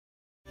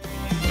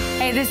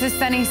Hey, this is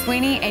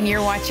Sweeney, and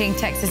you're watching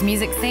Texas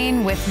Music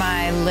Scene with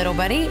my little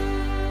buddy.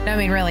 No, I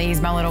mean, really,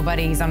 he's my little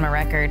buddy. He's on my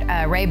record,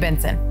 Ray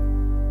Benson.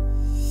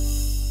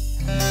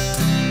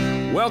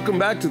 Welcome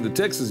back to the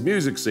Texas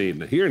Music Scene.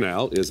 Here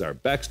now is our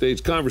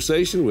backstage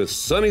conversation with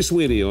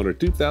Sweeney on her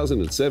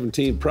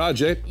 2017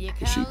 project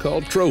she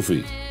called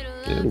Trophy.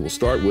 And we'll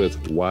start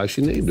with why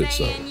she named it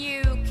so.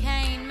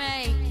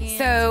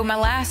 So my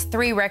last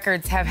 3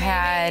 records have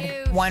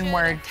had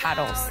one-word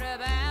titles.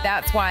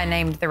 That's why I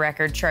named the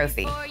record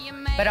Trophy.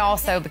 But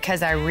also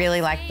because I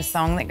really like the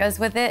song that goes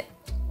with it.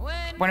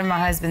 One of my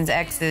husband's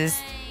exes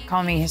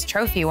called me his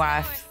trophy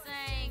wife,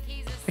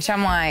 which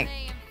I'm like,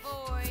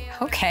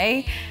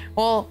 okay,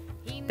 well,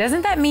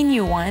 doesn't that mean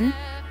you won?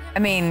 I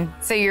mean,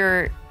 so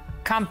you're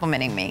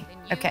complimenting me,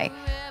 okay.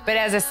 But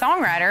as a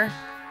songwriter,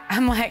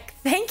 I'm like,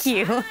 thank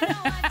you.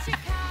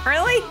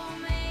 Really?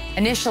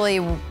 Initially,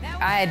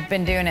 I had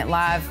been doing it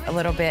live a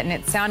little bit, and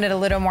it sounded a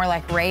little more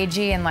like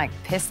ragey and like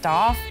pissed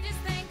off.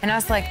 And I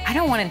was like, I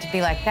don't want it to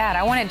be like that.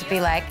 I want it to be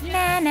like,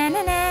 na, na,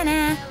 na, na,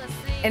 na.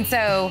 And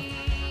so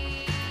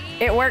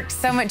it worked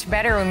so much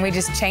better when we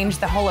just changed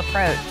the whole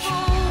approach.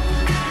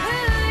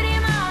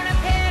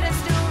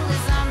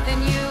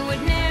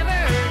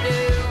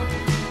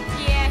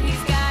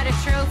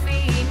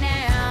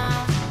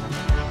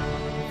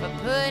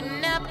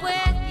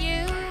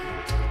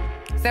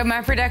 So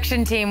my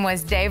production team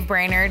was Dave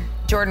Brainerd.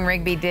 Jordan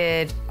Rigby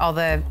did all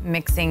the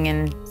mixing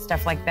and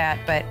stuff like that,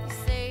 but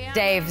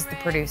Dave's the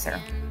producer.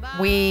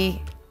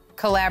 We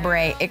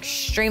collaborate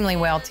extremely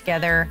well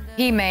together.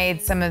 He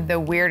made some of the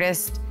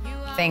weirdest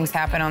things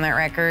happen on that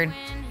record.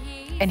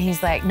 And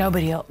he's like,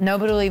 nobody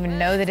will even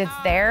know that it's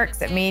there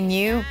except me and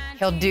you.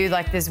 He'll do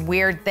like this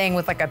weird thing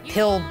with like a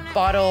pill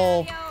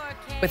bottle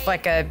with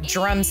like a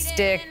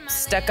drumstick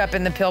stuck up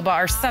in the pill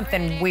bottle or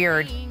something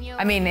weird.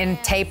 I mean,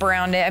 and tape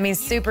around it. I mean,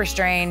 super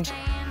strange.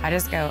 I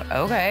just go,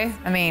 okay.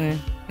 I mean, I'm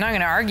not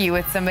gonna argue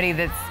with somebody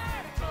that's,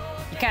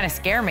 you kind of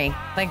scare me.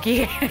 Like,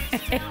 if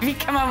you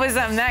come up with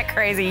something that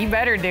crazy, you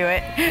better do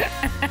it. Are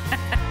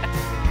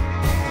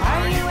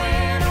you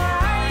in or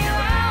are you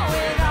out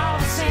with all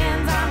the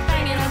sins I'm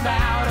thinking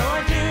about?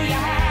 Or do you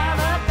have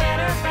a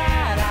better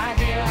bad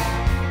idea?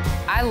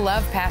 I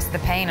love Past the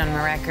Pain on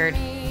my record.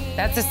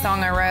 That's a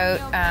song I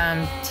wrote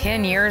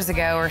 10 years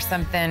ago or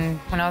something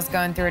when I was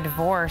going through a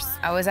divorce.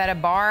 I was at a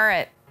bar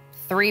at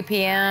 3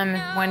 p.m.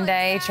 one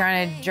day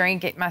trying to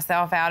drink it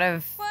myself out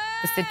of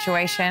the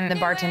situation. The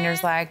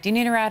bartender's like, do you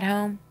need a ride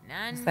home?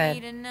 I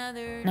said,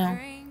 no.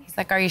 He's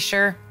like, are you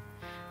sure?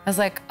 I was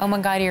like, oh my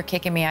God, you're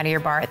kicking me out of your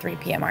bar at 3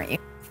 p.m., aren't you?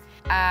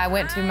 I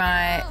went to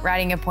my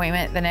writing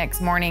appointment the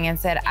next morning and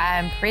said,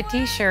 I'm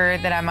pretty sure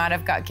that I might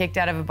have got kicked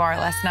out of a bar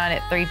last night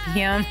at 3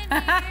 p.m.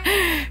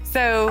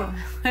 So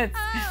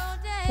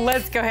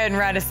let's go ahead and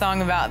write a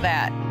song about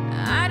that.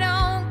 I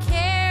don't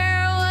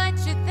care what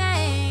you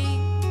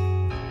think,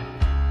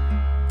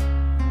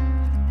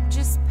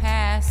 just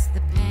pass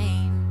the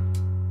pain.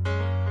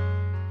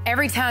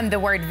 Every time the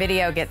word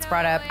video gets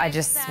brought up, I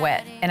just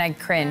sweat and I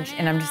cringe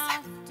and I'm just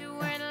like,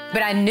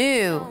 but I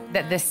knew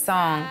that this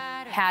song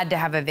had to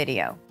have a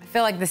video. I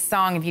feel like this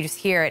song, if you just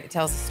hear it, it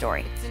tells a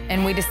story.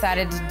 And we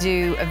decided to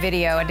do a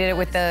video. I did it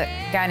with a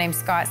guy named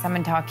Scott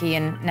Simontalki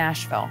in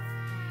Nashville.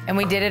 And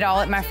we did it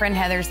all at my friend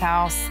Heather's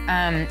house,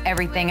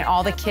 everything. And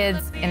all the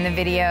kids in the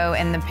video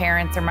and the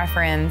parents are my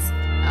friends.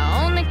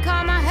 I only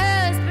call my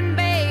husband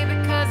babe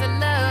because I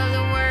love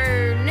the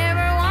word.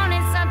 Never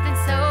wanted something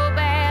so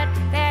bad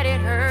that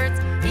it hurts.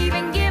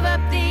 Even give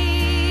up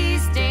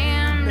these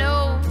damn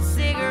old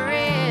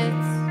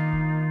cigarettes.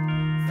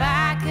 If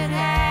I could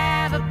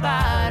have a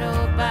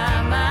bottle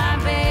by my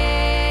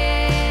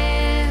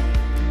bed.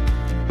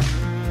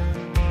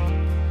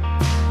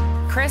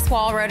 Chris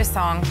Wall wrote a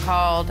song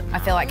called I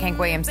Feel Like Hank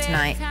Williams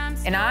Tonight.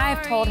 And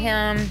I've told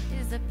him,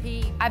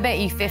 I bet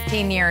you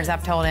 15 years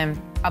I've told him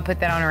I'll put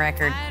that on a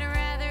record.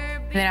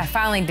 And then I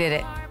finally did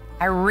it.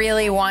 I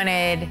really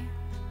wanted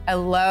a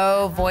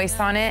low voice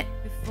on it.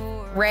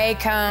 Ray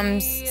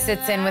comes,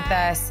 sits in with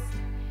us,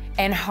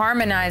 and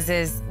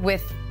harmonizes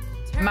with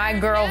my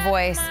girl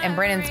voice and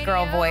Brennan's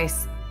girl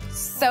voice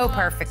so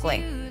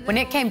perfectly. When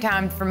it came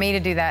time for me to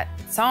do that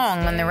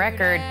song on the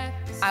record,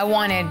 I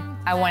wanted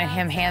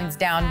him hands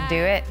down to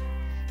do it.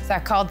 So I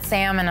called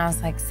Sam and I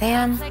was like,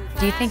 Sam,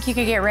 do you think you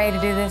could get Ray to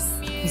do this?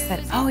 He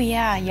said, oh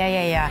yeah.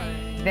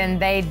 Then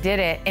they did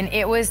it and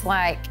it was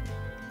like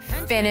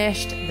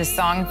finished the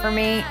song for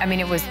me. I mean,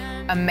 it was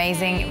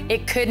amazing.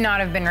 It could not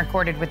have been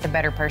recorded with a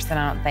better person,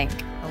 I don't think.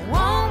 I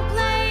won't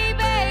play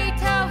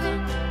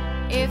Beethoven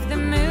if the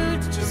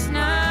mood's just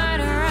not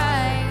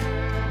right.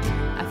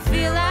 I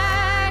feel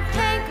like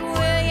Hank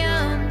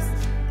Williams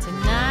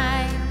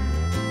tonight.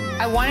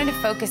 I wanted to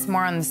focus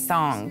more on the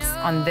songs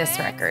on this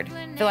record.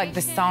 I feel like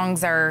the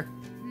songs are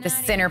the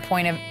center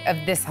point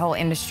of this whole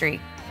industry.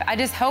 I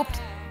just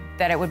hoped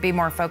that it would be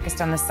more focused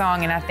on the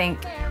song, and I think,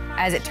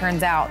 as it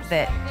turns out,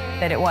 that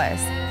it was.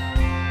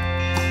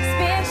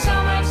 Spend so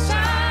much